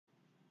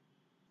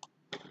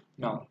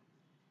Now,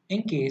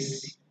 in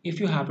case if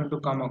you happen to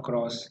come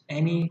across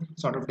any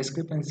sort of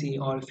discrepancy,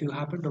 or if you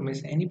happen to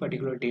miss any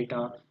particular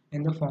data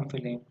in the form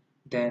filling,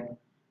 then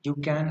you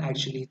can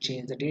actually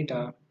change the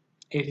data.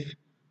 If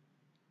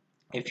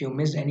you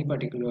missed any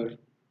particular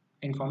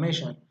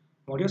information,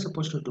 what you're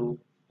supposed to do,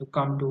 you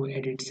come to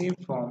edit save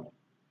form,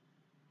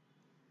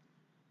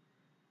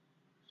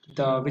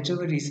 the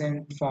whichever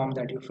recent form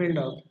that you filled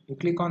up, you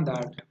click on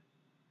that,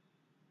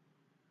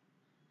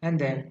 and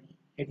then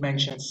it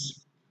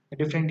mentions the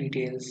different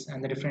details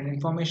and the different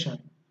information.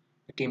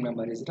 The team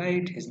number is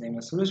right, his name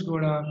is Suresh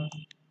Goda,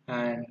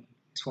 and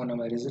his phone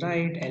number is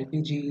right,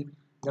 LPG.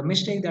 The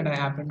mistake that I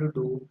happen to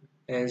do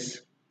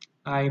is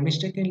I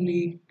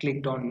mistakenly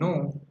clicked on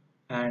no,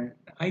 and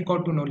I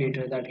got to know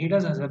later that he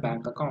does has a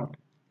bank account.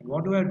 And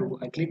what do?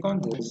 I click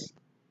on this,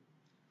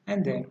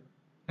 and then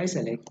I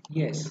select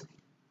yes.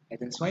 I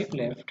then swipe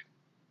left,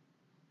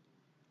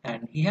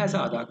 and he has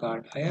an Aadhaar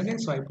card. I again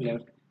swipe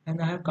left,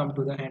 and I have come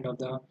to the end of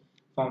the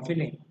form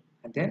filling,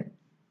 and then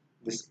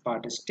this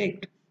part is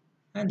ticked,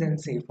 and then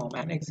save form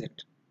and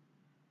exit.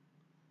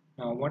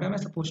 Now what am I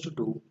supposed to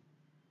do?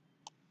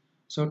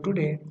 So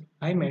today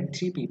I met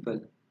three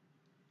people,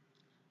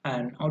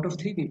 and out of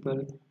three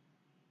people,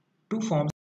 two forms